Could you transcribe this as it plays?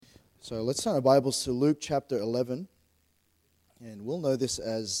So let's turn our Bibles to Luke chapter 11. And we'll know this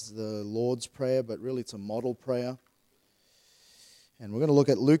as the Lord's Prayer, but really it's a model prayer. And we're going to look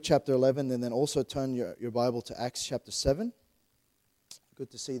at Luke chapter 11 and then also turn your Bible to Acts chapter 7.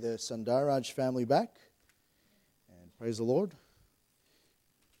 Good to see the Sundaraj family back. And praise the Lord.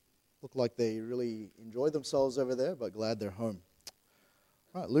 Look like they really enjoyed themselves over there, but glad they're home.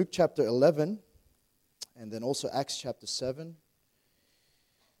 All right, Luke chapter 11 and then also Acts chapter 7.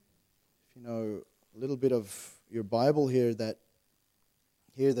 If you know a little bit of your Bible here, that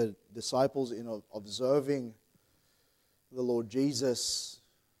here the disciples, observing the Lord Jesus,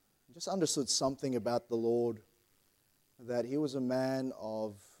 just understood something about the Lord, that he was a man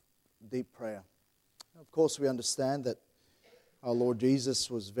of deep prayer. Of course, we understand that our Lord Jesus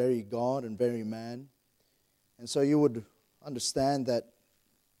was very God and very man. And so you would understand that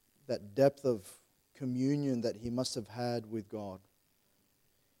depth of communion that he must have had with God.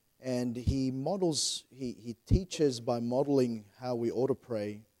 And he teaches by modeling how we ought to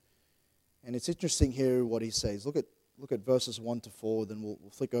pray. And it's interesting here what he says. Look at verses 1 to 4, then we'll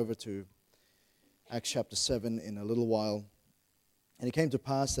flick over to Acts chapter 7 in a little while. And it came to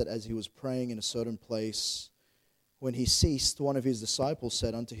pass that as he was praying in a certain place, when he ceased, one of his disciples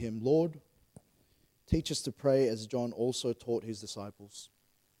said unto him, Lord, teach us to pray as John also taught his disciples.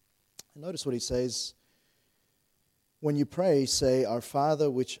 And notice what he says. When you pray, say, Our Father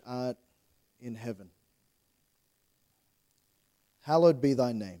which art in heaven, hallowed be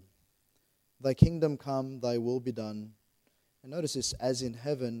thy name. Thy kingdom come, thy will be done. And notice this, as in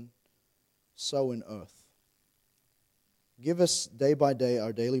heaven, so in earth. Give us day by day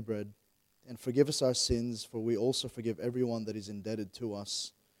our daily bread, and forgive us our sins, for we also forgive everyone that is indebted to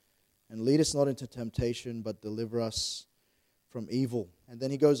us. And lead us not into temptation, but deliver us from evil. And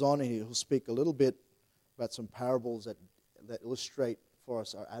then he goes on and he'll speak a little bit about some parables that illustrate for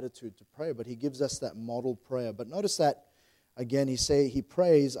us our attitude to prayer. But he gives us that model prayer. But notice that, again, he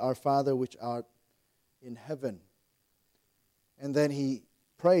prays, Our Father which art in heaven. And then he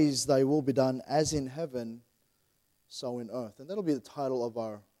prays, Thy will be done as in heaven, so in earth. And that'll be the title of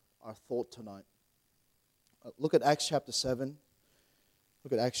our thought tonight. Look at Acts chapter 7.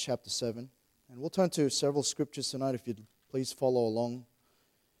 Look at Acts chapter 7. And we'll turn to several scriptures tonight if you'd please follow along.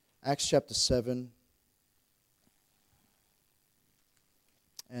 Acts chapter 7.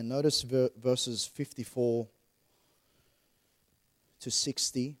 And notice verses 54 to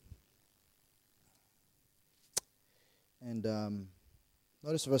 60. And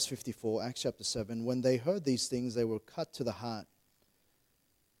notice verse 54, Acts chapter 7. When they heard these things, they were cut to the heart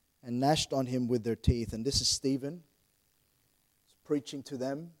and gnashed on him with their teeth. And this is Stephen preaching to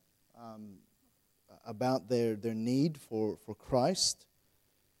them about their need for Christ.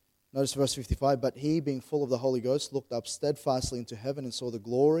 Notice verse 55, But he, being full of the Holy Ghost, looked up steadfastly into heaven and saw the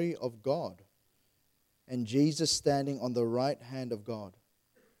glory of God, and Jesus standing on the right hand of God,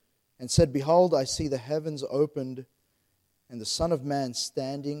 and said, Behold, I see the heavens opened, and the Son of Man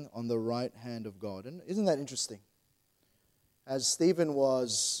standing on the right hand of God. And isn't that interesting? As Stephen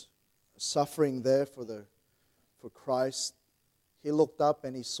was suffering there for Christ, he looked up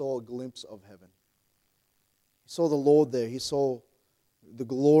and he saw a glimpse of heaven. He saw the Lord there. He saw the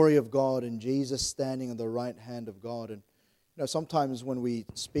glory of God and Jesus standing on the right hand of God. And sometimes when we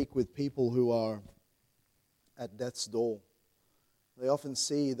speak with people who are at death's door, they often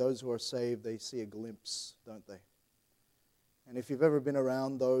see those who are saved, they see a glimpse, don't they? And if you've ever been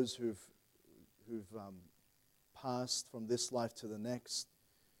around those who've passed from this life to the next,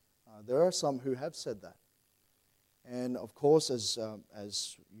 there are some who have said that. And of course,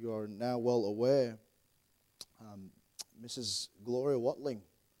 as you are now well aware, Mrs. Gloria Watling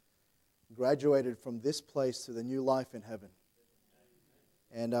graduated from this place to the new life in heaven.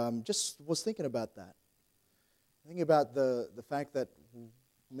 And just was thinking about that. Thinking about the fact that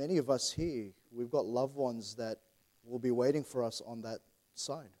many of us here, we've got loved ones that will be waiting for us on that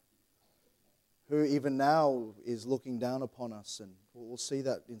side, who even now is looking down upon us. And we'll see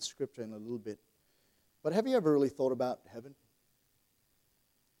that in Scripture in a little bit. But have you ever really thought about heaven?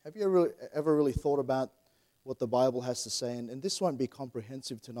 Have you ever really thought about what the Bible has to say? And this won't be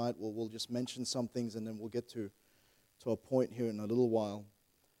comprehensive tonight. We'll just mention some things and then we'll get to a point here in a little while.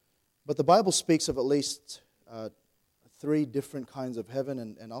 But the Bible speaks of at least 3 different kinds of heaven,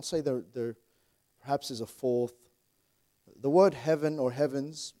 and I'll say there perhaps is a fourth. The word heaven or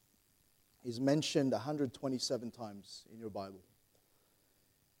heavens is mentioned 127 times in your Bible.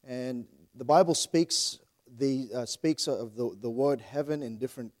 And the Bible speaks of the word heaven in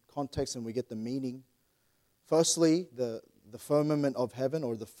different contexts, and we get the meaning. Firstly, the firmament of heaven,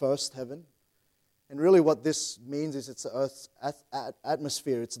 or the first heaven. And really what this means is it's the Earth's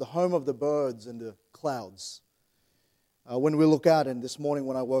atmosphere. It's the home of the birds and the clouds. When we look out, and this morning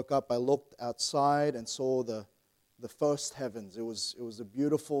when I woke up, I looked outside and saw the first heavens. It was a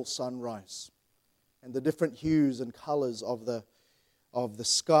beautiful sunrise. And the different hues and colors of the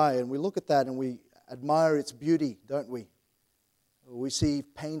sky. And we look at that and we admire its beauty, don't we? We see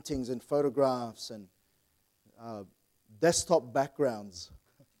paintings and photographs and desktop backgrounds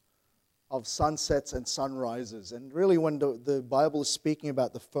of sunsets and sunrises. And really when the Bible is speaking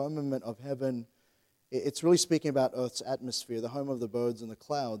about the firmament of heaven, it's really speaking about Earth's atmosphere, the home of the birds and the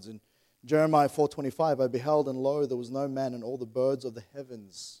clouds. In Jeremiah 4:25, I beheld, and lo, there was no man, and all the birds of the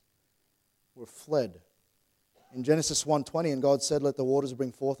heavens were fled. In Genesis 1:20, and God said, let the waters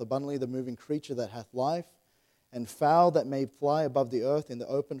bring forth abundantly the moving creature that hath life, and fowl that may fly above the earth in the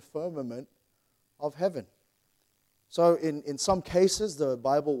open firmament of heaven. So in some cases, the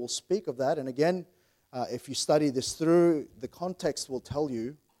Bible will speak of that. And again, if you study this through, the context will tell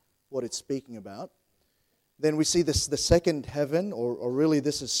you what it's speaking about. Then we see this, the second heaven, or really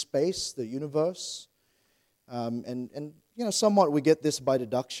this is space, the universe. And somewhat we get this by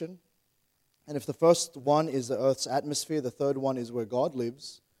deduction. And if the first one is the earth's atmosphere, the third one is where God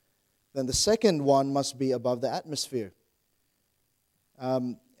lives, then the second one must be above the atmosphere.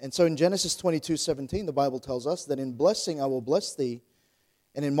 And so in Genesis 22:17, the Bible tells us that in blessing I will bless thee,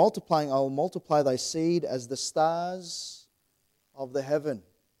 and in multiplying I will multiply thy seed as the stars of the heaven,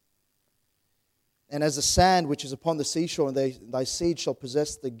 and as the sand which is upon the seashore, and thy seed shall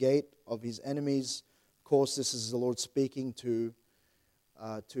possess the gate of his enemies. Of course, this is the Lord speaking to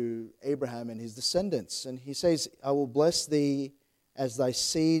Abraham and his descendants. And he says, I will bless thee as thy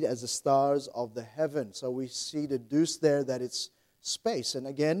seed, as the stars of the heaven. So we see deduced there that it's space. And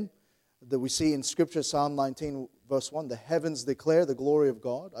again, that we see in Scripture, Psalm 19, verse 1, the heavens declare the glory of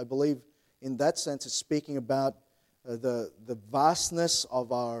God. I believe in that sense it's speaking about the vastness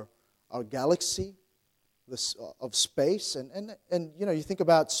of our galaxy, of space. And you think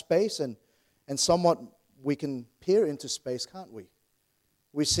about space, and somewhat we can peer into space, can't we?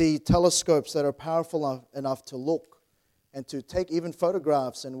 We see telescopes that are powerful enough to look and to take even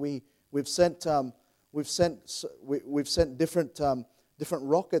photographs, and we've sent different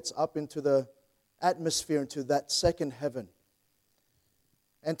rockets up into the atmosphere, into that second heaven.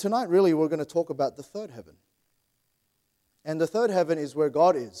 And tonight, really, we're going to talk about the third heaven. And the third heaven is where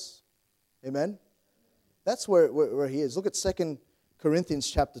God is. Amen? That's where He is. Look at 2 Corinthians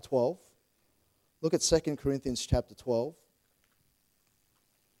chapter 12. Look at 2 Corinthians chapter 12.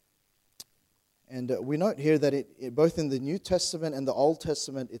 And we note here that it both in the New Testament and the Old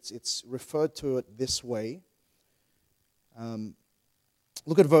Testament, it's referred to it this way.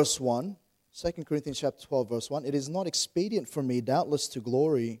 Look at verse 1. 2 Corinthians chapter 12, verse 1. It is not expedient for me, doubtless, to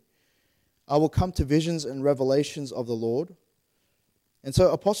glory. I will come to visions and revelations of the Lord. And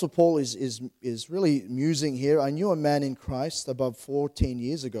so Apostle Paul is really musing here. I knew a man in Christ above 14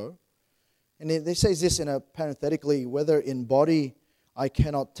 years ago. And he says this in a parenthetically, whether in body I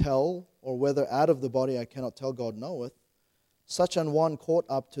cannot tell, or whether out of the body I cannot tell, God knoweth. Such an one caught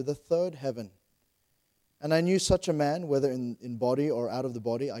up to the third heaven. And I knew such a man, whether in body or out of the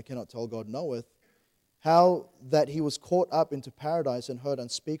body, I cannot tell, God knoweth, how that he was caught up into paradise and heard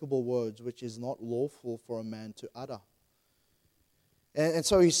unspeakable words, which is not lawful for a man to utter. And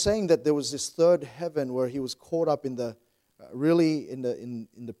so he's saying that there was this third heaven where he was caught up in the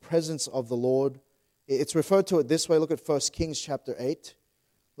presence of the Lord. It's referred to it this way. Look at 1 Kings chapter 8.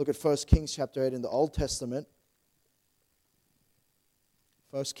 Look at 1 Kings chapter 8 in the Old Testament.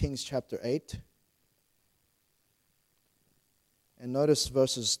 1 Kings chapter 8. And notice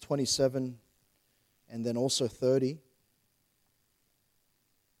verses 27 and then also 30.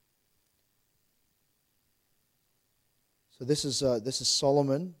 So this is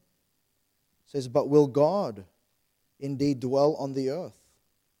Solomon. It says, but will God indeed dwell on the earth?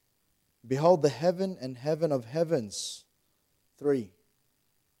 Behold, the heaven and heaven of heavens, 3,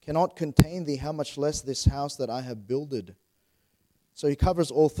 cannot contain thee, how much less this house that I have builded. So he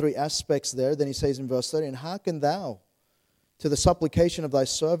covers all three aspects there. Then he says in verse 30, and hearken thou to the supplication of thy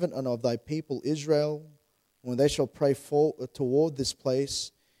servant and of thy people Israel, when they shall pray toward this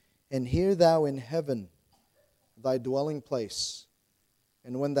place, and hear thou in heaven thy dwelling place,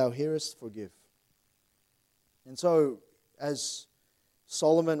 and when thou hearest, forgive. And so, as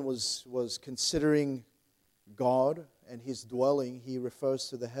Solomon was considering God and his dwelling, he refers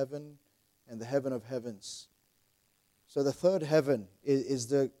to the heaven and the heaven of heavens. So the third heaven is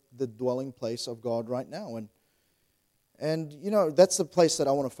the dwelling place of God right now. And that's the place that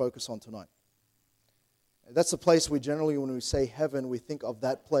I want to focus on tonight. That's the place we generally, when we say heaven, we think of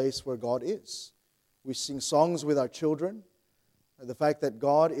that place where God is. We sing songs with our children. The fact that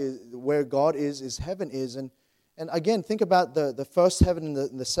God is where God is heaven is. And again, think about the first heaven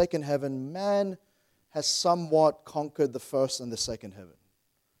and the second heaven. Man has somewhat conquered the first and the second heaven.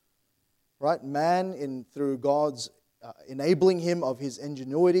 Right? Man, through God's enabling him of his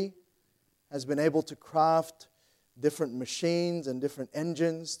ingenuity, has been able to craft different machines and different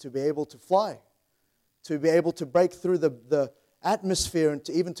engines to be able to fly, to be able to break through the atmosphere and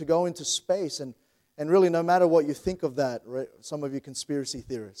even to go into space. And really, no matter what you think of that, right? Some of you conspiracy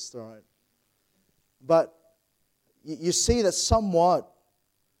theorists, all right? But you see that somewhat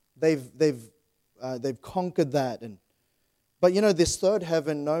they've conquered that. But this third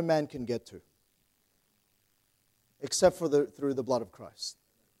heaven, no man can get to, except through the blood of Christ,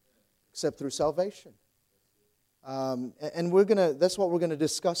 except through salvation. And that's what we're going to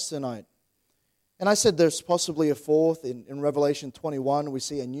discuss tonight. And I said there's possibly a fourth. In Revelation 21, we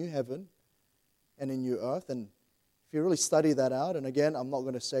see a new heaven and a new earth. And if you really study that out, and again, I'm not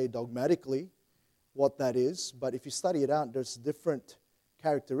going to say dogmatically what that is, but if you study it out, there's different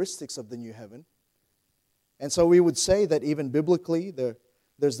characteristics of the new heaven. And so we would say that even biblically,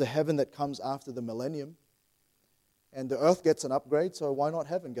 there's the heaven that comes after the millennium. And the earth gets an upgrade, so why not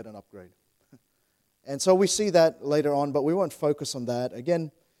heaven get an upgrade? And so we see that later on, but we won't focus on that.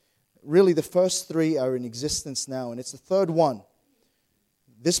 Again, really the first three are in existence now, and it's the third one.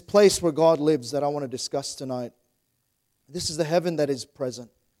 This place where God lives that I want to discuss tonight, this is the heaven that is present.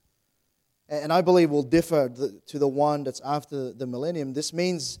 And I believe will differ to the one that's after the millennium. This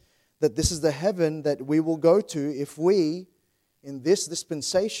means that this is the heaven that we will go to if we, in this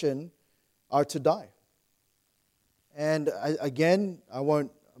dispensation, are to die. And again, I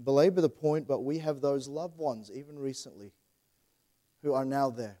won't belabor the point, but we have those loved ones, even recently, who are now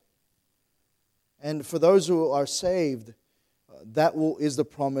there. And for those who are saved, that is the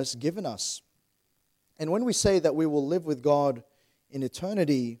promise given us. And when we say that we will live with God in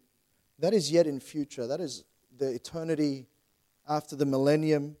eternity, that is yet in future. That is the eternity after the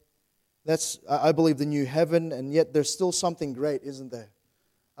millennium. That's, I believe, the new heaven, and yet there's still something great, isn't there,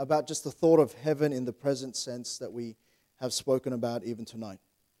 about just the thought of heaven in the present sense that we have spoken about even tonight.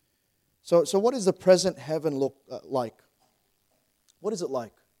 So what does the present heaven look like? What is it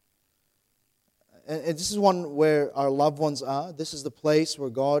like? And this is one where our loved ones are. This is the place where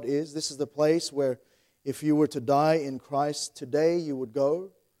God is. This is the place where if you were to die in Christ today, you would go.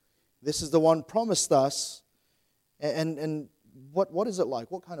 This is the one promised us. And what is it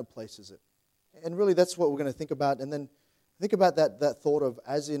like? What kind of place is it? And really that's what we're going to think about. And then think about that thought of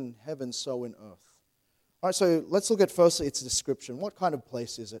as in heaven, so in earth. All right, so let's look at firstly its description. What kind of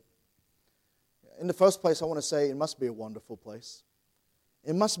place is it? In the first place, I want to say it must be a wonderful place.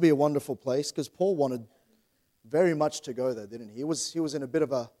 It must be a wonderful place because Paul wanted very much to go there, didn't he? He was in a bit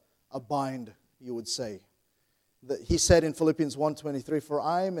of a bind, you would say. He said in Philippians 1:23, "For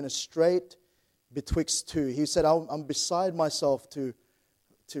I am in a strait betwixt two." He said, "I'm beside myself to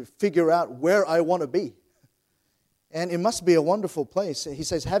figure out where I want to be." And it must be a wonderful place. He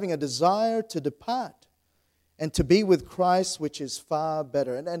says, having a desire to depart and to be with Christ, which is far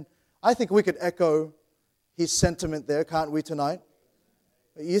better. And I think we could echo his sentiment there, can't we, tonight?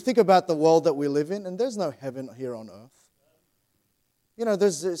 You think about the world that we live in, and there's no heaven here on earth.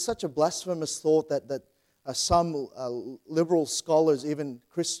 There's such a blasphemous thought that some liberal scholars, even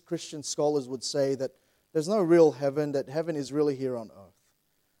Christian scholars, would say that there's no real heaven, that heaven is really here on earth.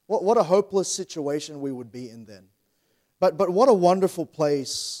 What a hopeless situation we would be in then. But what a wonderful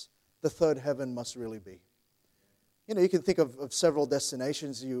place the third heaven must really be. You can think of several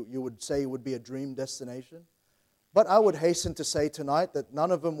destinations you would say would be a dream destination. But I would hasten to say tonight that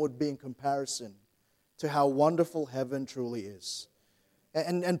none of them would be in comparison to how wonderful heaven truly is.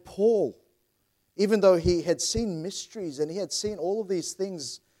 And Paul, even though he had seen mysteries and he had seen all of these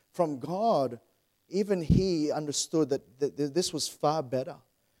things from God, even he understood that this was far better.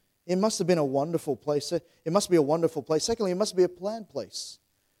 It must have been a wonderful place. It must be a wonderful place. Secondly, it must be a planned place.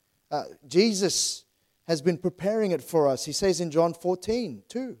 Jesus has been preparing it for us. He says in John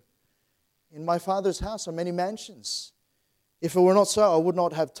 14:2, "In my Father's house are many mansions. If it were not so, I would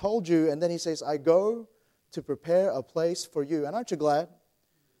not have told you." And then he says, "I go to prepare a place for you." And aren't you glad?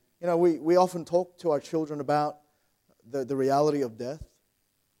 We often talk to our children about the reality of death.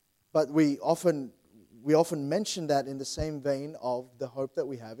 But we often mention that in the same vein of the hope that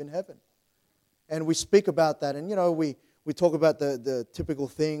we have in heaven. And we speak about that. And, we talk about the typical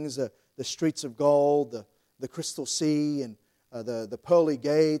things, the streets of gold, the crystal sea, and the pearly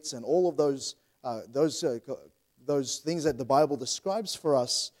gates, and all of those things that the Bible describes for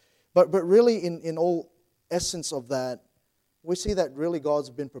us. But really, in all essence of that, we see that really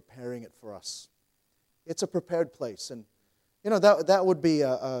God's been preparing it for us. It's a prepared place. And, that would be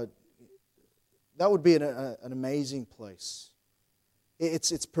an amazing place.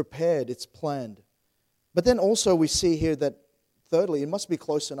 It's prepared, it's planned. But then also we see here that, thirdly, it must be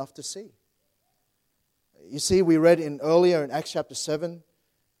close enough to see. You see, we read earlier in Acts chapter 7,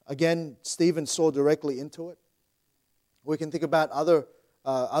 again, Stephen saw directly into it. We can think about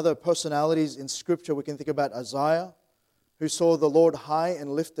other personalities in Scripture. We can think about Isaiah, who saw the Lord high and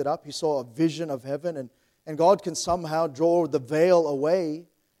lifted up. He saw a vision of heaven, and God can somehow draw the veil away,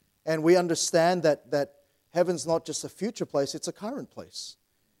 and we understand that heaven's not just a future place, it's a current place.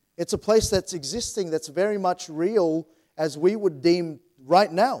 It's a place that's existing, that's very much real as we would deem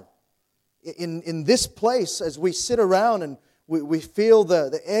right now. In this place, as we sit around and we feel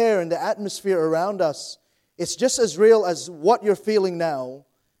the air and the atmosphere around us, it's just as real as what you're feeling now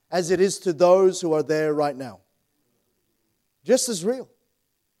as it is to those who are there right now. Just as real.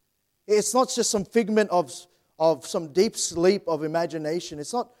 It's not just some figment of some deep sleep of imagination.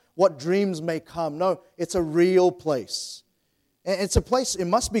 It's not what dreams may come. No, it's a real place. And it's a place, it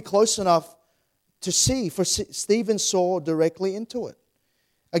must be close enough to see, for Stephen saw directly into it.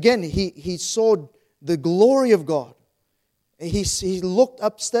 Again, he saw the glory of God. He looked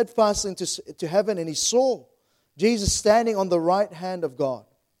up steadfastly into heaven, and he saw Jesus standing on the right hand of God.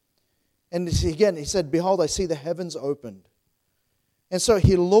 And again, he said, "Behold, I see the heavens opened." And so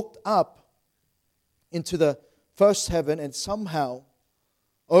he looked up into the first heaven and somehow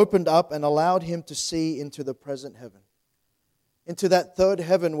opened up and allowed him to see into the present heaven, into that third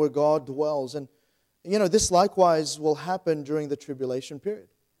heaven where God dwells. And this likewise will happen during the tribulation period.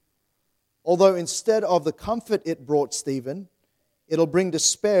 Although instead of the comfort it brought Stephen, it'll bring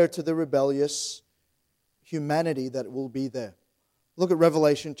despair to the rebellious humanity that will be there. Look at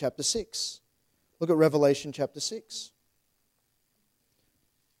Revelation chapter 6. Look at Revelation chapter 6.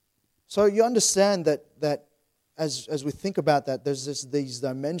 So you understand that as we think about that, there's these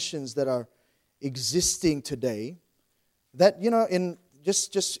dimensions that are existing today that, in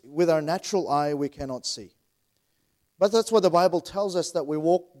just with our natural eye we cannot see. But that's what the Bible tells us, that we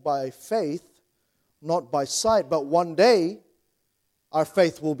walk by faith, not by sight. But one day, our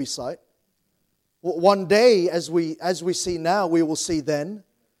faith will be sight. One day, as we see now, we will see then.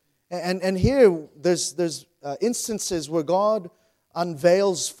 And here, there's instances where God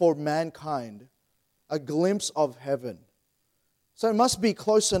unveils for mankind a glimpse of heaven. So it must be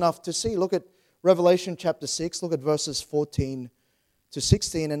close enough to see. Look at Revelation chapter 6. Look at verses 14 to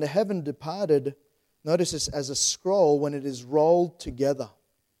 16. "And the heaven departed," notice this, "as a scroll when it is rolled together."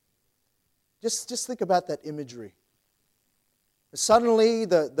 Just think about that imagery. Suddenly,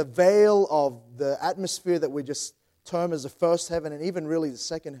 the veil of the atmosphere that we just term as the first heaven, and even really the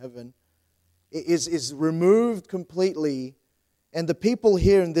second heaven, is removed completely. And the people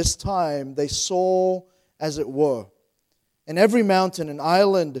here in this time, they saw as it were. And every mountain and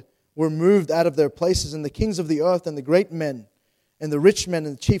island were moved out of their places, and the kings of the earth, and the great men, and the rich men,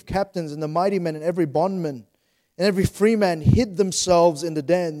 and the chief captains, and the mighty men, and every bondman, and every free man hid themselves in the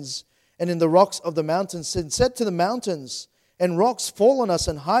dens and in the rocks of the mountains, and said to the mountains and rocks, "Fall on us,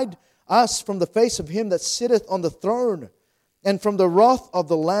 and hide us from the face of him that sitteth on the throne, and from the wrath of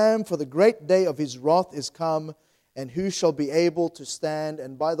the Lamb, for the great day of his wrath is come, and who shall be able to stand?"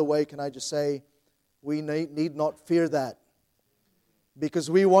 And by the way, can I just say, we need not fear that, because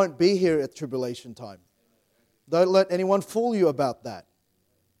we won't be here at tribulation time. Don't let anyone fool you about that.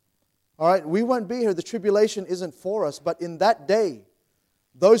 All right, we won't be here. The tribulation isn't for us. But in that day,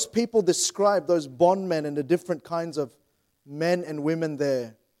 those people described, those bondmen and the different kinds of men and women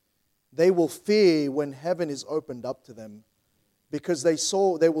there, they will fear when heaven is opened up to them, because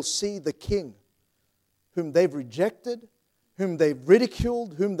they will see the King whom they've rejected, whom they've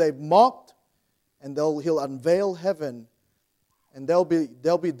ridiculed, whom they've mocked, and he'll unveil heaven, and they'll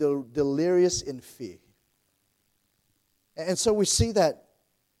be delirious in fear. And so we see that,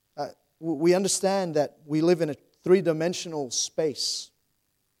 we understand that we live in a three-dimensional space.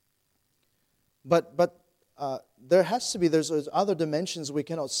 But there's other dimensions we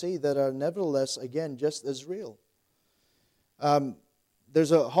cannot see that are nevertheless, again, just as real.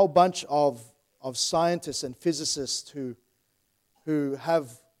 There's a whole bunch of scientists and physicists who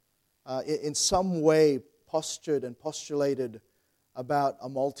have in some way postured and postulated about a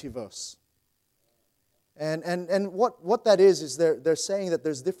multiverse. And what that is they're saying that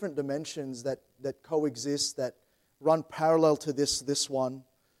there's different dimensions that coexist, that run parallel to this one.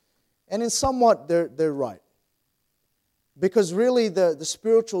 And in somewhat, they're right. Because really the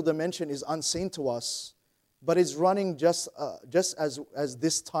spiritual dimension is unseen to us, but it's running just as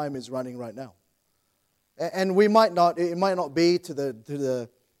this time is running right now. And it might not be to the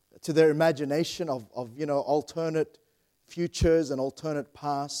to their imagination of alternate futures and alternate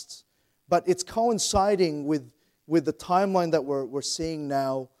pasts. But it's coinciding with the timeline that we're seeing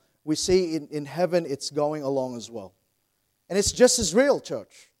now. We see in heaven it's going along as well. And it's just as real,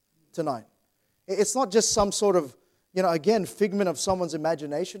 church, tonight. It's not just some sort of, again, figment of someone's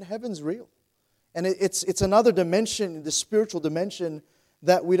imagination. Heaven's real. And it's another dimension, the spiritual dimension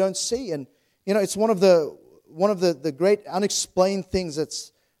that we don't see. And, it's one of the great unexplained things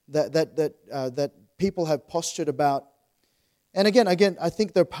that people have postured about. And again, I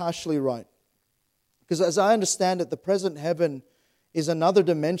think they're partially right. Because as I understand it, the present heaven is another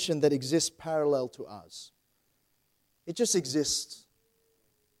dimension that exists parallel to ours. It just exists.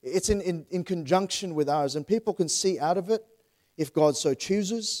 It's in conjunction with ours. And people can see out of it if God so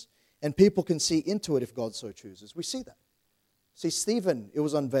chooses. And people can see into it if God so chooses. We see that. See, Stephen, it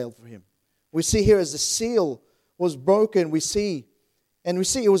was unveiled for him. We see here as the seal was broken, we see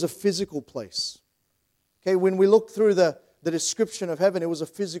it was a physical place. Okay, when we look through the description of heaven, it was a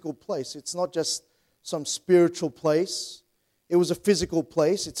physical place. It's not just some spiritual place. It was a physical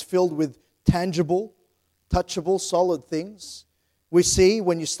place. It's filled with tangible, touchable, solid things. We see,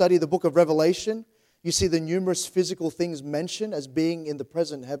 when you study the book of Revelation, you see the numerous physical things mentioned as being in the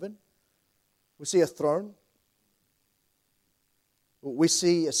present heaven. We see a throne. We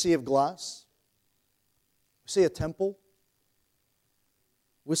see a sea of glass. We see a temple.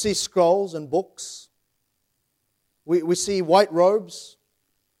 We see scrolls and books. We see white robes.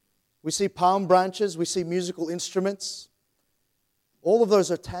 We see palm branches. We see musical instruments. All of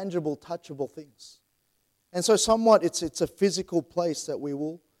those are tangible, touchable things. And so somewhat it's a physical place that we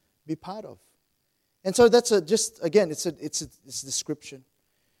will be part of. And so that's it's a description.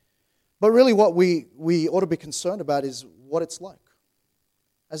 But really what we ought to be concerned about is what it's like.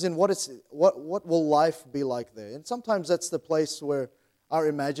 As in what will life be like there? And sometimes that's the place where our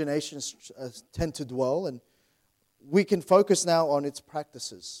imaginations tend to dwell, and we can focus now on its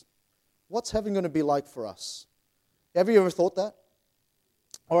practices. What's heaven going to be like for us? Have you ever thought that?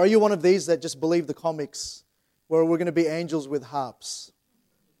 Or are you one of these that just believe the comics where we're going to be angels with harps?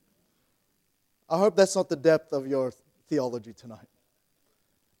 I hope that's not the depth of your theology tonight.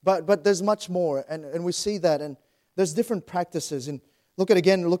 But there's much more, and we see that, and there's different practices. And look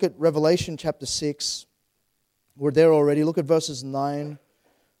at Revelation chapter 6. We're there already. Look at verses 9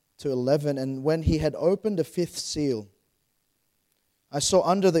 to 11. And when he had opened the fifth seal, I saw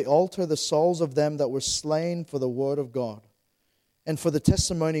under the altar the souls of them that were slain for the word of God and for the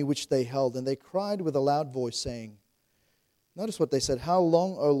testimony which they held. And they cried with a loud voice, saying, notice what they said, how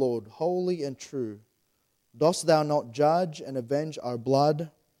long, O Lord, holy and true, dost thou not judge and avenge our blood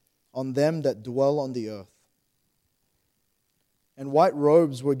on them that dwell on the earth? And white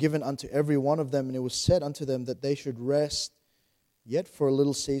robes were given unto every one of them, and it was said unto them that they should rest yet for a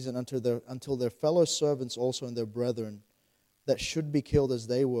little season until their fellow servants also and their brethren that should be killed as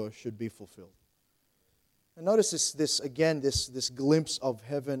they were should be fulfilled. And notice this glimpse of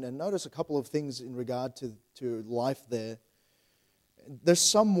heaven, and notice a couple of things in regard to life there. There's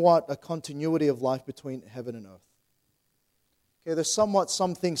somewhat a continuity of life between heaven and earth. Okay, there's somewhat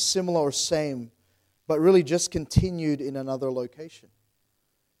something similar or same, but really just continued in another location.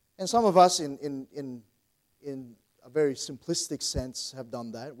 And some of us in a very simplistic sense have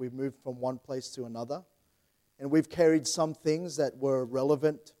done that. We've moved from one place to another, and we've carried some things that were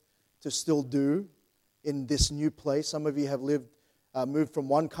relevant to still do in this new place. Some of you have moved from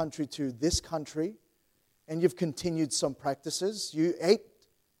one country to this country, and you've continued some practices. You ate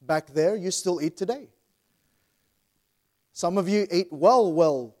back there, you still eat today. Some of you eat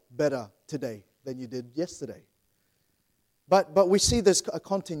well better today than you did yesterday. But we see there's a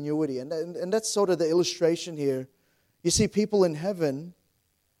continuity, and that's sort of the illustration here. You see, people in heaven,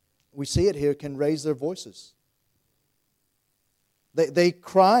 we see it here, can raise their voices. They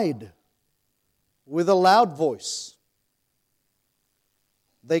cried with a loud voice.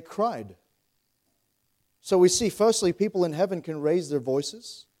 They cried. So we see, firstly, people in heaven can raise their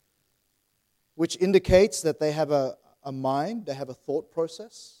voices, which indicates that they have a mind, they have a thought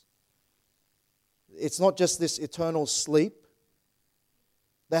process. It's not just this eternal sleep.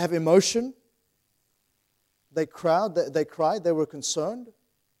 They have emotion. They cried, they were concerned.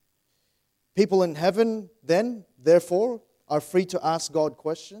 People in heaven then, therefore, are free to ask God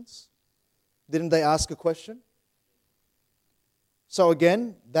questions. Didn't they ask a question? So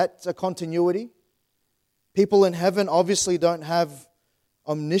again, that's a continuity. People in heaven obviously don't have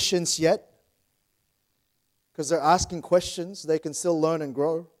omniscience yet, because they're asking questions. They can still learn and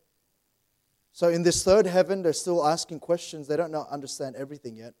grow. So in this third heaven, they're still asking questions. They don't understand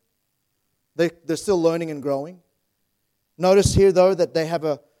everything yet. They're still learning and growing. Notice here, though, that they have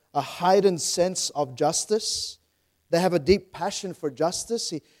a a heightened sense of justice. They have a deep passion for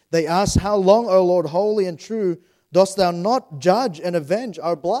justice. They ask, "How long, O Lord, holy and true, dost thou not judge and avenge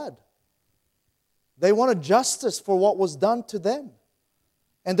our blood?" They wanted justice for what was done to them.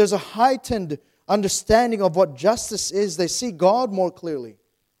 And there's a heightened understanding of what justice is. They see God more clearly.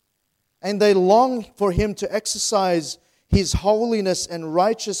 And they long for Him to exercise His holiness and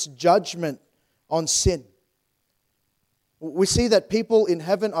righteous judgment on sin. We see that people in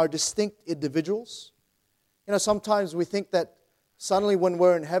heaven are distinct individuals. Sometimes we think that suddenly when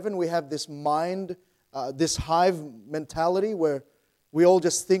we're in heaven, we have this mind, this hive mentality where we all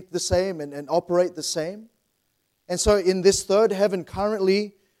just think the same and operate the same. And so in this third heaven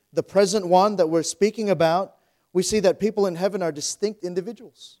currently, the present one that we're speaking about, we see that people in heaven are distinct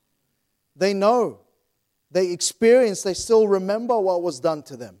individuals. They know, they experience, they still remember what was done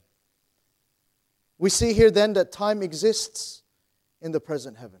to them. We see here then that time exists in the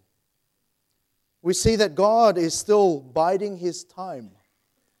present heaven. We see that God is still biding His time.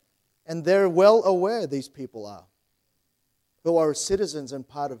 And they're well aware, these people are, who are citizens and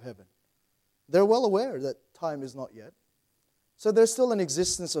part of heaven. They're well aware that time is not yet. So there's still an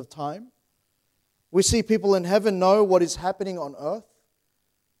existence of time. We see people in heaven know what is happening on earth.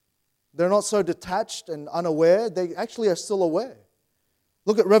 They're not so detached and unaware. They actually are still aware.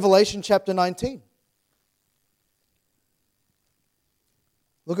 Look at Revelation chapter 19.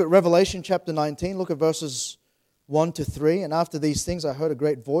 Look at Revelation chapter 19. Look at verses 1 to 3. "And after these things I heard a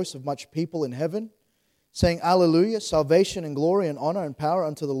great voice of much people in heaven, saying, Alleluia, salvation and glory and honor and power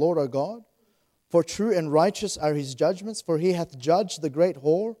unto the Lord our God. For true and righteous are His judgments, for He hath judged the great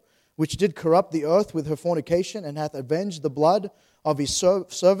whore, which did corrupt the earth with her fornication, and hath avenged the blood of His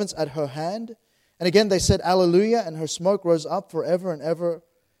servants at her hand. And again they said, Alleluia, and her smoke rose up forever and ever.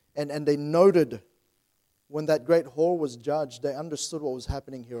 And they noted when that great whore was judged, they understood what was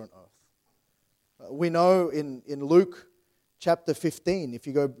happening here on earth. We know in Luke chapter 15, if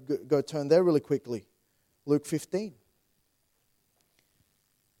you go turn there really quickly, Luke 15.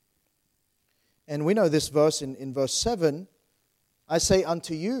 And we know this verse in verse 7, I say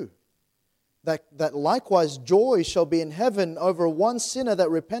unto you, that likewise joy shall be in heaven over one sinner that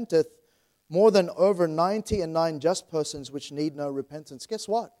repenteth, more than over 99 just persons which need no repentance. Guess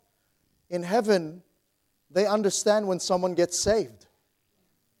what? In heaven, they understand when someone gets saved.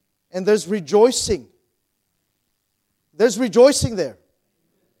 And there's rejoicing. There's rejoicing there.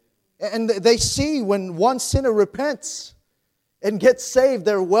 And they see when one sinner repents and gets saved,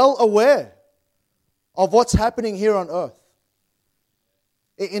 they're well aware of what's happening here on earth.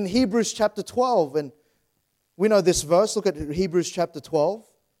 In Hebrews chapter 12, and we know this verse, look at Hebrews chapter 12.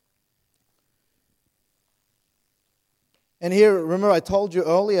 And here, remember I told you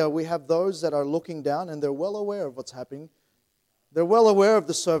earlier, we have those that are looking down and they're well aware of what's happening. They're well aware of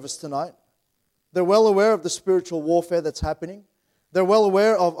the service tonight. They're well aware of the spiritual warfare that's happening. They're well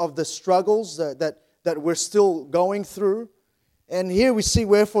aware of the struggles that we're still going through. And here we see,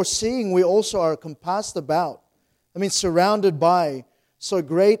 wherefore seeing we also are compassed about, surrounded by so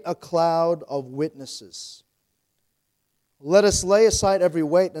great a cloud of witnesses. Let us lay aside every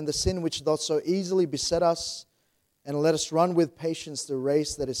weight and the sin which doth so easily beset us, and let us run with patience the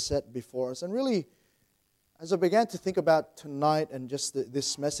race that is set before us. And really, as I began to think about tonight and just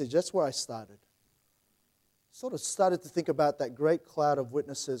this message, that's where I started. Sort of started to think about that great cloud of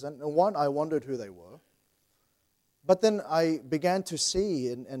witnesses. And one, I wondered who they were. But then I began to see,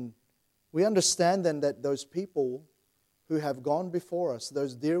 and we understand then that those people who have gone before us,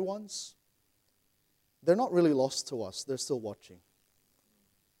 those dear ones, they're not really lost to us. They're still watching.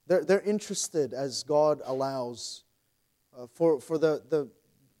 They're interested as God allows for the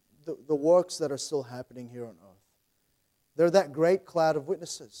works that are still happening here on earth. They're that great cloud of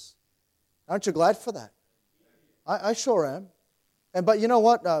witnesses. Aren't you glad for that? I sure am. But you know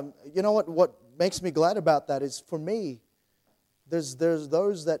what? What makes me glad about that is, for me, there's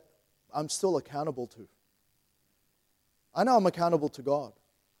those that I'm still accountable to. I know I'm accountable to God.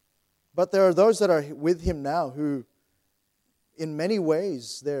 But there are those that are with Him now who, in many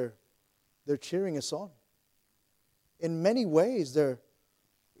ways, they're cheering us on. In many ways,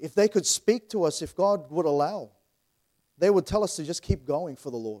 if they could speak to us, if God would allow, they would tell us to just keep going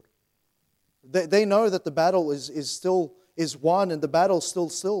for the Lord. They know that the battle is won, and the battle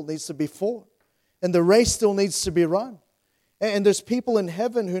still needs to be fought. And the race still needs to be run. And there's people in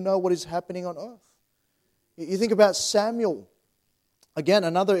heaven who know what is happening on earth. You think about Samuel. Again,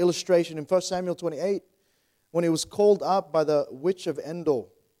 another illustration in 1 Samuel 28, when he was called up by the witch of Endor.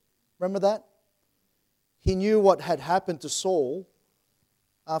 Remember that? He knew what had happened to Saul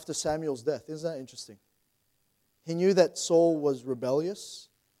after Samuel's death. Isn't that interesting? He knew that Saul was rebellious.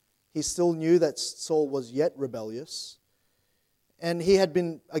 He still knew that Saul was yet rebellious. And he had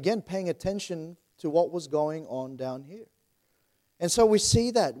been, again, paying attention to what was going on down here. And so we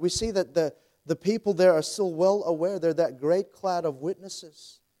see that. We see that the people there are still well aware. They're that great cloud of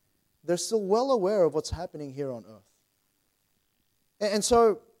witnesses. They're still well aware of what's happening here on earth. And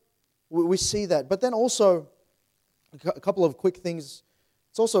so we see that. But then also, a couple of quick things.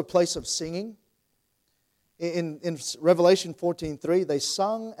 It's also a place of singing. In Revelation 14:3, they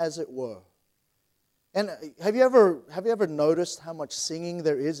sung as it were. And have you ever noticed how much singing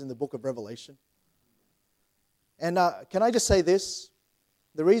there is in the book of Revelation? And can I just say this?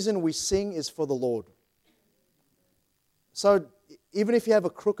 The reason we sing is for the Lord. So even if you have a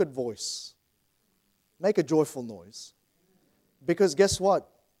crooked voice, make a joyful noise. Because guess what?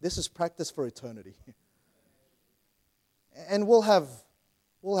 This is practice for eternity. And we'll have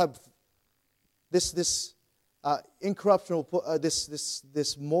this incorruption,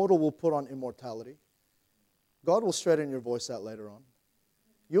 this mortal will put on immortality. God will straighten your voice out later on.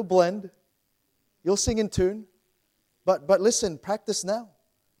 You'll blend. You'll sing in tune. But listen, practice now.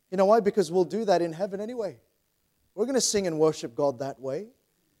 You know why? Because we'll do that in heaven anyway. We're going to sing and worship God that way.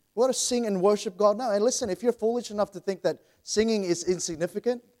 We're going to sing and worship God now. And listen, if you're foolish enough to think that singing is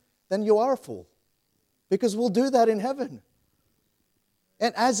insignificant, then you are a fool. Because we'll do that in heaven.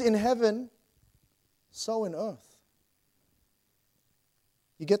 And as in heaven, so in earth.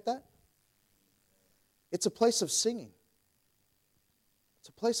 You get that? It's a place of singing. It's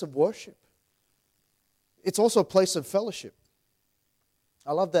a place of worship. It's also a place of fellowship.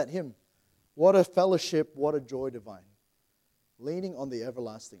 I love that hymn. What a fellowship, what a joy divine, leaning on the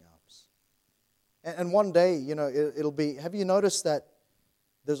everlasting arms. And one day, you know, it'll be, have you noticed that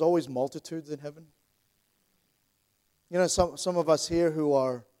there's always multitudes in heaven? You know, some of us here who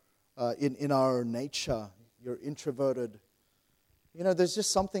are in our nature, you're introverted. You know, there's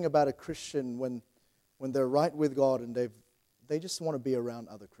just something about a Christian when they're right with God and they just want to be around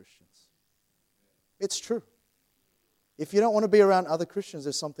other Christians. It's true. If you don't want to be around other Christians,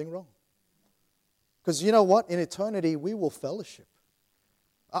 there's something wrong. Because you know what? In eternity, we will fellowship.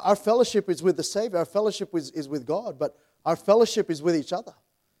 Our fellowship is with the Savior. Our fellowship is with God. But our fellowship is with each other.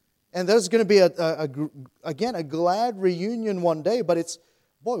 And there's going to be, again, a glad reunion one day. But it's,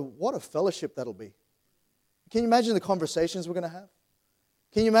 boy, what a fellowship that'll be. Can you imagine the conversations we're going to have?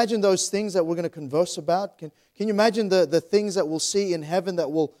 Can you imagine those things that we're going to converse about? Can you imagine the things that we'll see in heaven that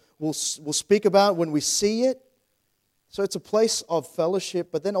we'll speak about when we see it? So it's a place of fellowship,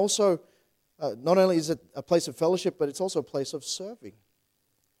 but then also, not only is it a place of fellowship, but it's also a place of serving.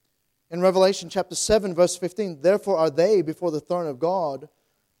 In Revelation chapter 7, verse 15, therefore are they before the throne of God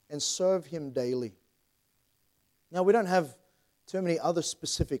and serve Him daily. Now, we don't have too many other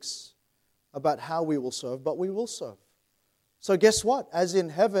specifics about how we will serve, but we will serve. So guess what? As in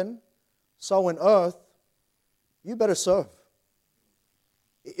heaven, so in earth, you better serve.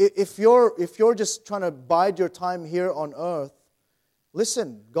 If you're just trying to bide your time here on earth,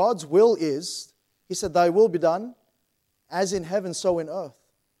 listen, God's will is, He said, thy will be done, as in heaven, so in earth.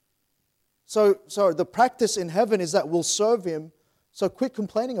 So the practice in heaven is that we'll serve Him, so quit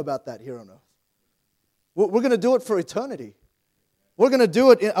complaining about that here on earth. We're going to do it for eternity. We're going to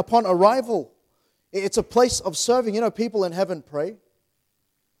do it upon arrival. It's a place of serving. You know, people in heaven pray.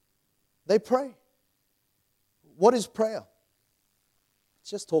 They pray. What is prayer? It's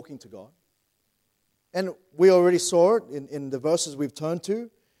just talking to God. And we already saw it in the verses we've turned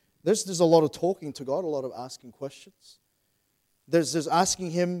to. There's a lot of talking to God, a lot of asking questions. There's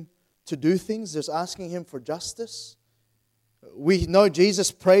asking Him to do things. There's asking Him for justice. We know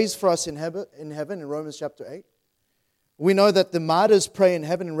Jesus prays for us in heaven in Romans chapter 8. We know that the martyrs pray in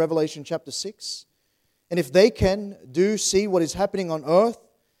heaven in Revelation chapter 6. And if they can see what is happening on earth,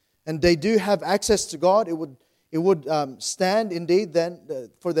 and they do have access to God, it would stand indeed then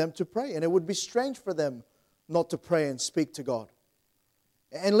for them to pray. And it would be strange for them not to pray and speak to God.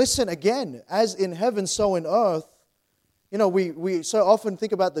 And listen, again, as in heaven, so in earth. You know, we so often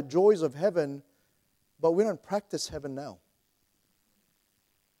think about the joys of heaven, but we don't practice heaven now.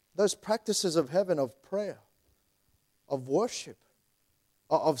 Those practices of heaven, of prayer, of worship,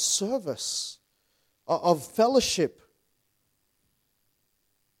 of service, of fellowship,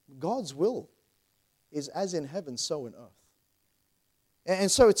 God's will is as in heaven, so in earth. And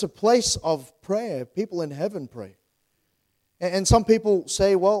so it's a place of prayer. People in heaven pray. And some people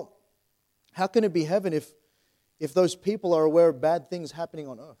say, well, how can it be heaven if those people are aware of bad things happening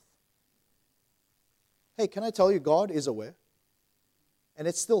on earth? Hey, can I tell you, God is aware. And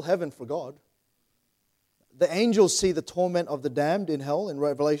it's still heaven for God. The angels see the torment of the damned in hell in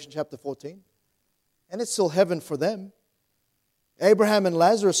Revelation chapter 14. And it's still heaven for them. Abraham and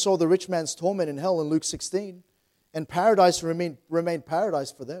Lazarus saw the rich man's torment in hell in Luke 16, and paradise remained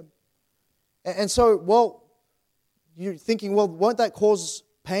paradise for them. And so, well, you're thinking, well, won't that cause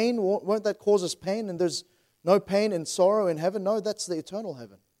pain? Won't that cause us pain? And there's no pain and sorrow in heaven? No, that's the eternal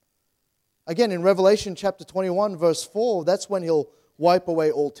heaven. Again, in Revelation chapter 21, verse 4, that's when He'll wipe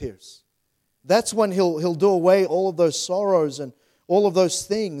away all tears. That's when He'll do away all of those sorrows and all of those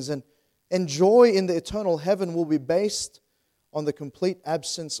things. And joy in the eternal heaven will be based on the complete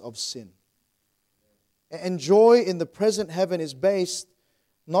absence of sin. And joy in the present heaven is based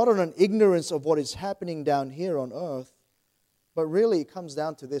not on an ignorance of what is happening down here on earth, but really it comes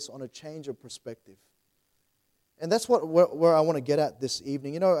down to this, on a change of perspective. And that's where I want to get at this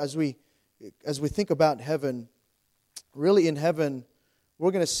evening. You know, as we think about heaven, really in heaven,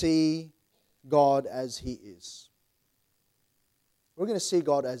 we're going to see God as He is. We're going to see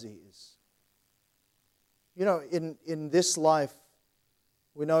God as He is. You know, in this life,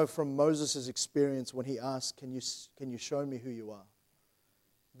 we know from Moses' experience when he asked, can you show me who you are?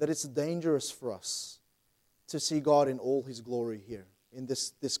 That it's dangerous for us to see God in all His glory here, in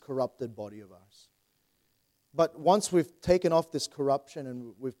this corrupted body of ours. But once we've taken off this corruption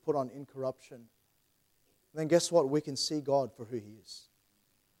and we've put on incorruption, then guess what? We can see God for who He is.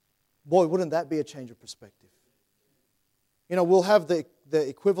 Boy, wouldn't that be a change of perspective? You know, we'll have the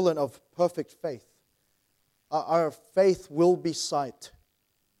equivalent of perfect faith. Our faith will be sight.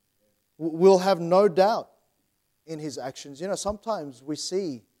 We'll have no doubt in His actions. You know, sometimes we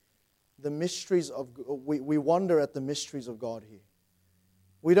see the mysteries of, we wonder at the mysteries of God here.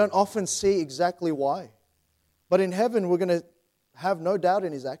 We don't often see exactly why. But in heaven, we're going to have no doubt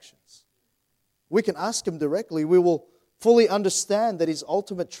in His actions. We can ask Him directly. We will fully understand that His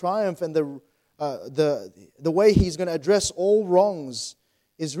ultimate triumph and the way He's going to address all wrongs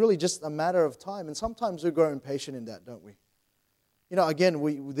is really just a matter of time. And sometimes we grow impatient in that, don't we? You know,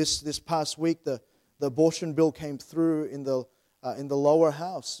 again, this past week, the abortion bill came through in the lower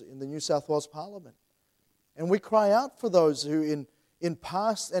house in the New South Wales Parliament. And we cry out for those who in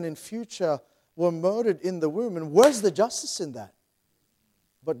past and in future were murdered in the womb. And where's the justice in that?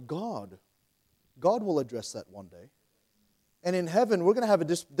 But God will address that one day. And in heaven, we're going to have a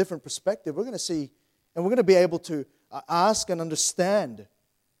different perspective. We're going to see, and we're going to be able to ask and understand.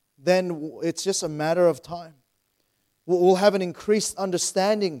 Then it's just a matter of time. We'll have an increased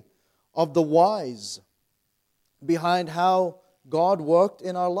understanding of the whys behind how God worked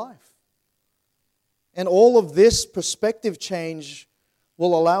in our life. And all of this perspective change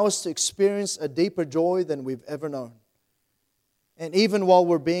will allow us to experience a deeper joy than we've ever known. And even while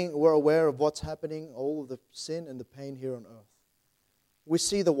we're aware of what's happening, all of the sin and the pain here on earth, we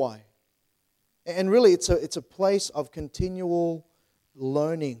see the why. And really, it's a place of continual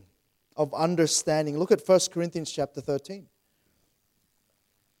learning, of understanding. Look at 1 Corinthians chapter 13.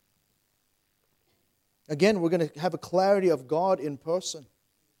 Again, we're going to have a clarity of God in person.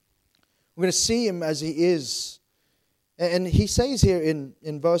 We're going to see Him as He is. And he says here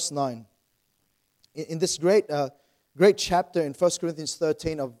in verse 9, in this great chapter in 1 Corinthians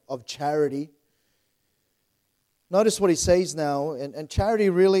 13 of charity, notice what he says now. And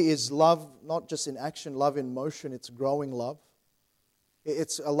charity really is love, not just in action, love in motion. It's growing love.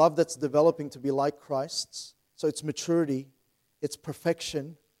 It's a love that's developing to be like Christ's. So it's maturity. It's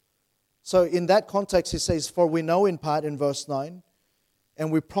perfection. So in that context, he says, for we know in part in verse 9,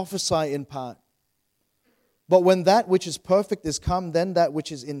 and we prophesy in part. But when that which is perfect is come, then that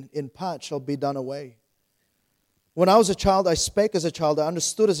which is in part shall be done away. When I was a child, I spake as a child, I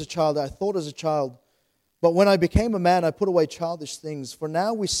understood as a child, I thought as a child. But when I became a man, I put away childish things. For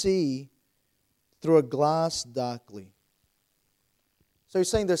now we see through a glass darkly. So he's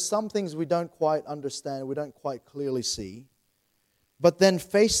saying there's some things we don't quite understand, we don't quite clearly see. But then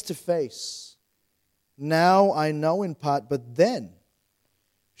face to face, now I know in part, but then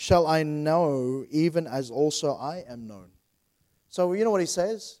shall I know even as also I am known. So you know what he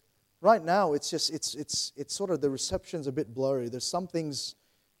says? Right now it's just it's sort of the reception's a bit blurry. There's some things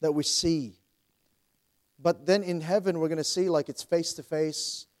that we see. But then in heaven we're going to see like it's face to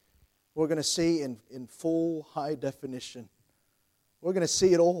face. We're going to see in full high definition. We're going to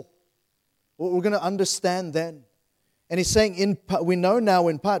see it all. We're going to understand then. And he's saying, we know now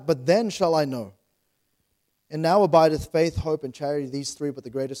in part, but then shall I know. And now abideth faith, hope, and charity, these three, but the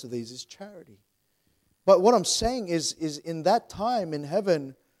greatest of these is charity. But what I'm saying is in that time in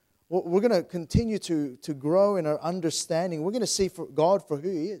heaven, we're going to continue to grow in our understanding. We're going to see God for who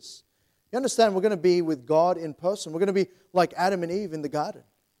He is. You understand, we're going to be with God in person. We're going to be like Adam and Eve in the garden.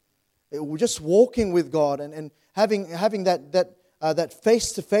 We're just walking with God and having that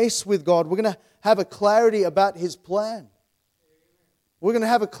face-to-face with God. We're going to have a clarity about His plan. We're going to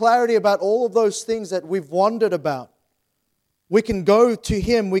have a clarity about all of those things that we've wondered about. We can go to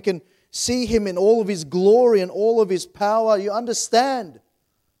Him. We can see Him in all of His glory and all of His power. You understand?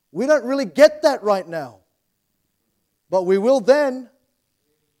 We don't really get that right now. But we will then.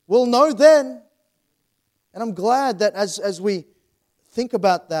 We'll know then. And I'm glad that as we think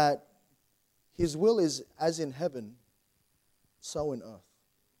about that, His will is as in heaven, so in earth.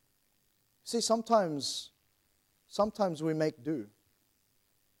 See, sometimes we make do.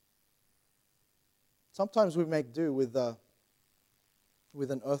 Sometimes we make do with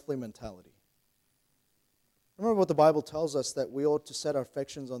an earthly mentality. Remember what the Bible tells us, that we ought to set our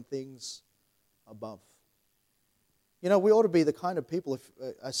affections on things above. You know, we ought to be the kind of people,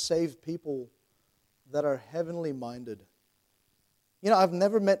 as saved people, that are heavenly minded. You know, I've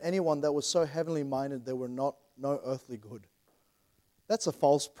never met anyone that was so heavenly minded they were no earthly good. That's a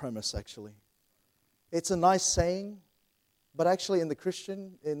false premise, actually. It's a nice saying, but actually in the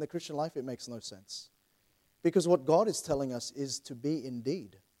Christian life it makes no sense. Because what God is telling us is to be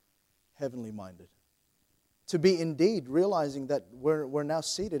indeed heavenly minded. To be indeed realizing that we're now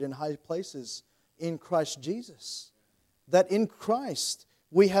seated in high places in Christ Jesus. That in Christ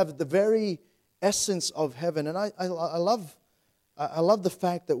we have the very essence of heaven. And I love the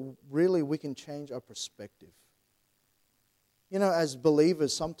fact that really we can change our perspective. You know, as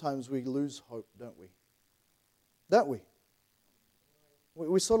believers, sometimes we lose hope, don't we? Don't we?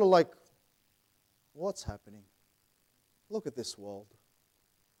 We sort of like, what's happening? Look at this world.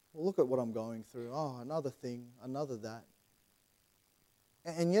 Well, look at what I'm going through. Oh, another thing, another that.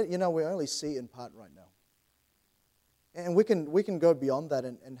 And yet, you know, we only see in part right now. And we can go beyond that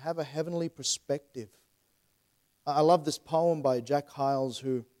and have a heavenly perspective. I love this poem by Jack Hyles,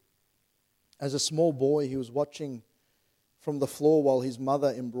 who, as a small boy, he was watching from the floor while his mother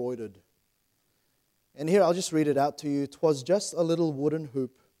embroidered. And here, I'll just read it out to you. "'Twas just a little wooden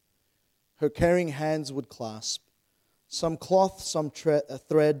hoop her caring hands would clasp, some cloth, some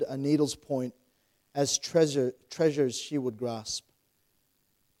thread, a needle's point, as treasures she would grasp.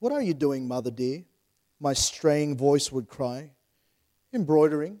 What are you doing, mother dear? My straying voice would cry.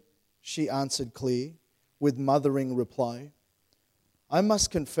 Embroidering, she answered clear, with mothering reply. I must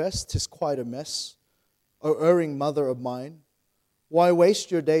confess 'tis quite a mess, O erring mother of mine. Why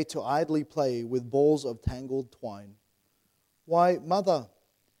waste your day to idly play with balls of tangled twine? Why, mother,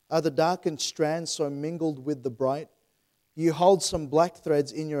 are the darkened strands so mingled with the bright? You hold some black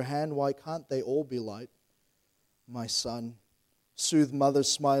threads in your hand, why can't they all be light? My son, soothed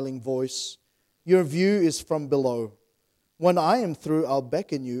mother's smiling voice, your view is from below. When I am through, I'll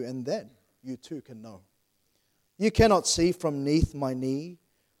beckon you, and then you too can know. You cannot see from 'neath my knee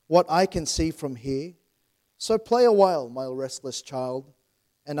what I can see from here. So play a while, my restless child,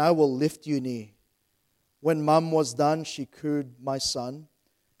 and I will lift you near. When mum was done, she cooed, my son,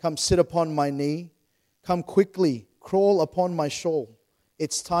 come sit upon my knee. Come quickly, crawl upon my shawl.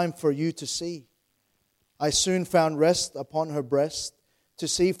 It's time for you to see. I soon found rest upon her breast, to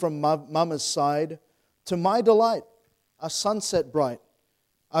see from mama's side. To my delight, a sunset bright,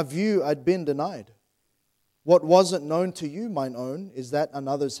 a view I'd been denied. What wasn't known to you, mine own, is that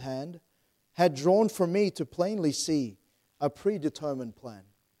another's hand had drawn for me to plainly see a predetermined plan.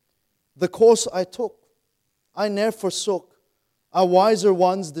 The course I took, I ne'er forsook, a wiser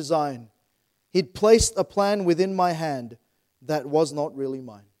one's design. He'd placed a plan within my hand that was not really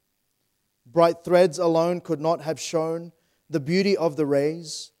mine. Bright threads alone could not have shown the beauty of the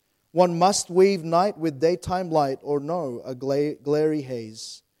rays. One must weave night with daytime light, or know a glary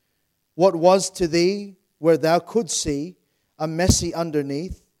haze. What was to thee, where thou couldst see a messy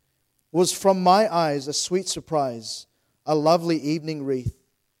underneath, was from my eyes a sweet surprise, a lovely evening wreath.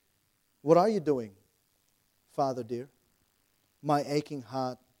 What are you doing, Father dear? My aching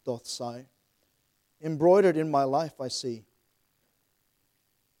heart doth sigh. Embroidered in my life I see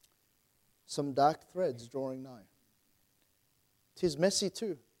some dark threads drawing nigh. 'Tis messy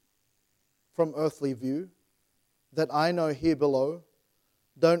too, from earthly view, that I know here below.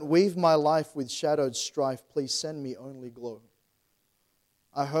 Don't weave my life with shadowed strife, please send me only glow.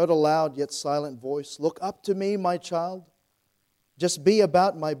 I heard a loud yet silent voice, look up to me, my child. Just be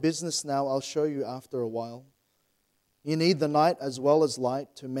about my business now, I'll show you after a while. You need the night as well as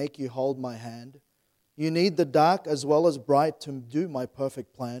light to make you hold my hand. You need the dark as well as bright to do my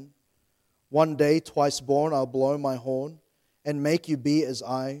perfect plan. One day, twice born, I'll blow my horn and make you be as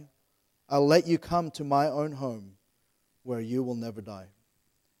I. I'll let you come to my own home where you will never die.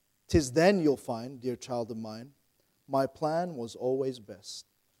 'Tis then you'll find, dear child of mine, my plan was always best.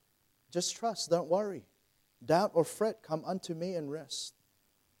 Just trust, don't worry. Doubt or fret, come unto me and rest.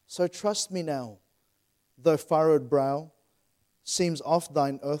 So trust me now, though furrowed brow, seems off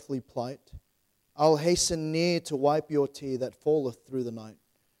thine earthly plight. I'll hasten near to wipe your tear that falleth through the night.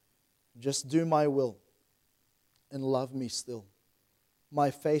 Just do my will and love me still.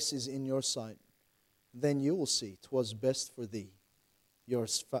 My face is in your sight. Then you will see 'twas best for thee.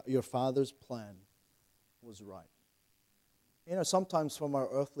 Your Father's plan was right. You know, sometimes from our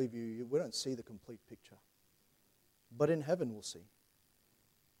earthly view, we don't see the complete picture. But in heaven we'll see.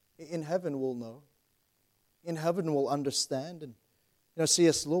 In heaven we'll know. In heaven we'll understand. And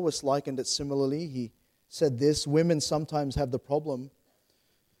C.S. Lewis likened it similarly. He said this: women sometimes have the problem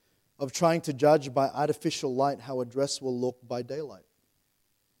of trying to judge by artificial light how a dress will look by daylight.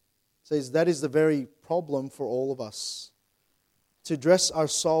 Says that is the very problem for all of us. To dress our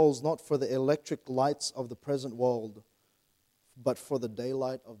souls not for the electric lights of the present world, but for the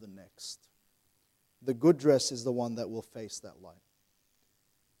daylight of the next. The good dress is the one that will face that light.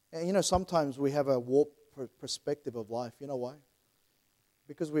 And sometimes we have a warped perspective of life. You know why?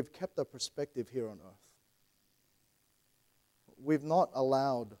 Because we've kept our perspective here on earth. We've not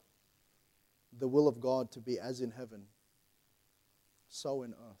allowed the will of God to be as in heaven, so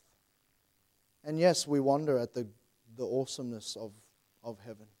in earth. And yes, we wonder at the awesomeness of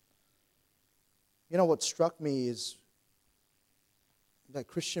heaven. What struck me is that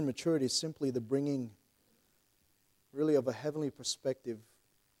Christian maturity is simply the bringing really of a heavenly perspective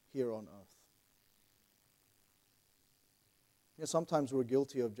here on earth. Sometimes we're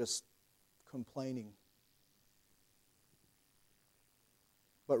guilty of just complaining.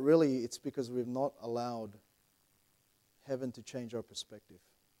 But really, it's because we've not allowed heaven to change our perspective.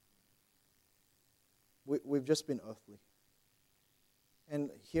 We've just been earthly.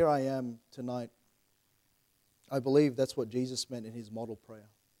 And here I am tonight. I believe that's what Jesus meant in his model prayer.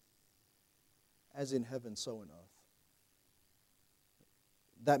 As in heaven, so in earth.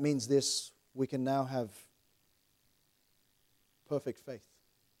 That means this: we can now have perfect faith.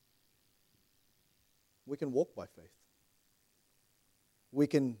 We can walk by faith. We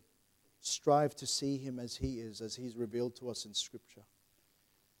can strive to see him as he is, as he's revealed to us in Scripture.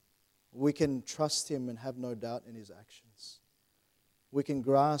 We can trust him and have no doubt in his actions. We can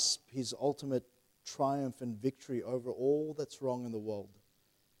grasp his ultimate triumph and victory over all that's wrong in the world.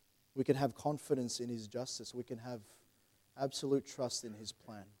 We can have confidence in his justice. We can have absolute trust in his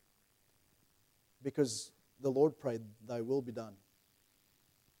plan. Because the Lord prayed, thy will be done,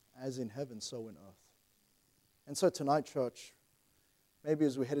 as in heaven, so in earth. And so tonight, church, maybe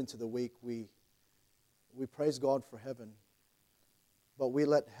as we head into the week, we praise God for heaven, but we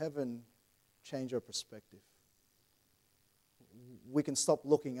let heaven change our perspective. We can stop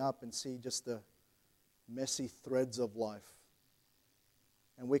looking up and see just the messy threads of life.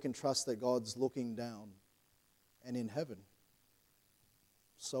 And we can trust that God's looking down, and in heaven,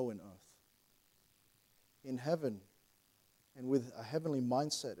 so in earth. In heaven, and with a heavenly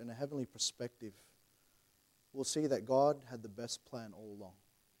mindset and a heavenly perspective, we'll see that God had the best plan all along.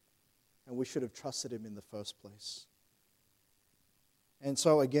 And we should have trusted him in the first place. And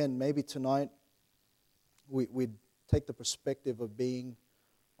so again, maybe tonight we'd take the perspective of being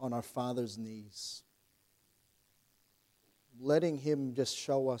on our Father's knees. Letting him just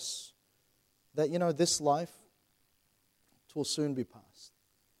show us that, this life, it will soon be past.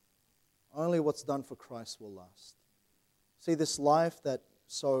 Only what's done for Christ will last. See, this life that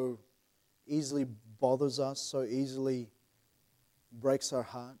so easily bothers us, so easily breaks our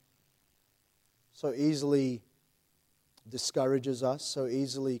heart, so easily discourages us, so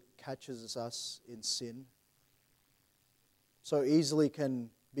easily catches us in sin, so easily can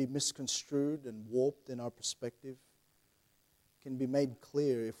be misconstrued and warped in our perspective, can be made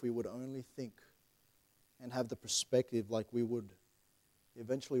clear if we would only think and have the perspective like we would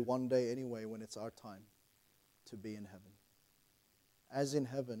eventually one day anyway when it's our time to be in heaven. As in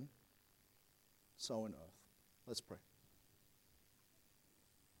heaven, so in earth. Let's pray.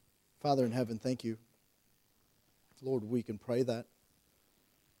 Father in heaven, thank you. Lord, we can pray that.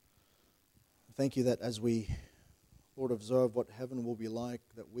 Thank you that as we, Lord, observe what heaven will be like,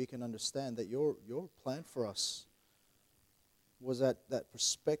 that we can understand that your plan for us was that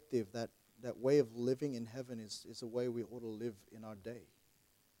perspective, that way of living in heaven is a way we ought to live in our day.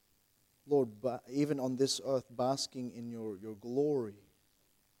 Lord, even on this earth, basking in your glory.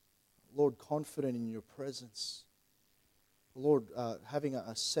 Lord, confident in your presence. Lord, having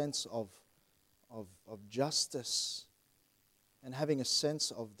a sense of justice and having a sense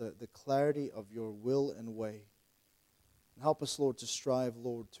of the clarity of your will and way. And help us, Lord, to strive,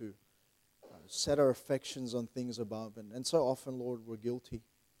 Lord, to set our affections on things above. And so often, Lord, we're guilty,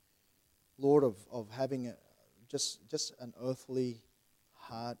 Lord, of having just an earthly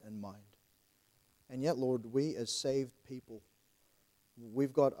heart and mind. And yet, Lord, we as saved people,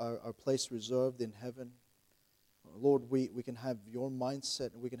 we've got our place reserved in heaven. Lord, we can have your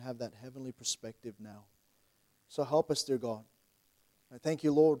mindset and we can have that heavenly perspective now. So help us, dear God. I thank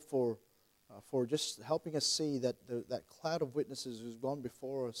you, Lord, for just helping us see that that cloud of witnesses who's gone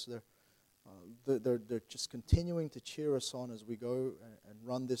before us, they're just continuing to cheer us on as we go and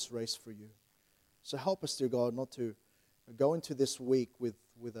run this race for you. So help us, dear God, not to go into this week with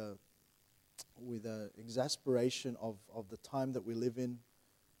a exasperation of the time that we live in,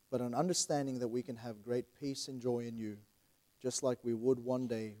 but an understanding that we can have great peace and joy in you, just like we would one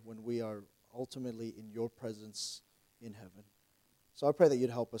day when we are ultimately in your presence in heaven. So I pray that you'd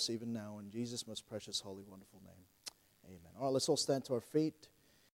help us even now in Jesus' most precious, holy, wonderful name. Amen. All right, let's all stand to our feet.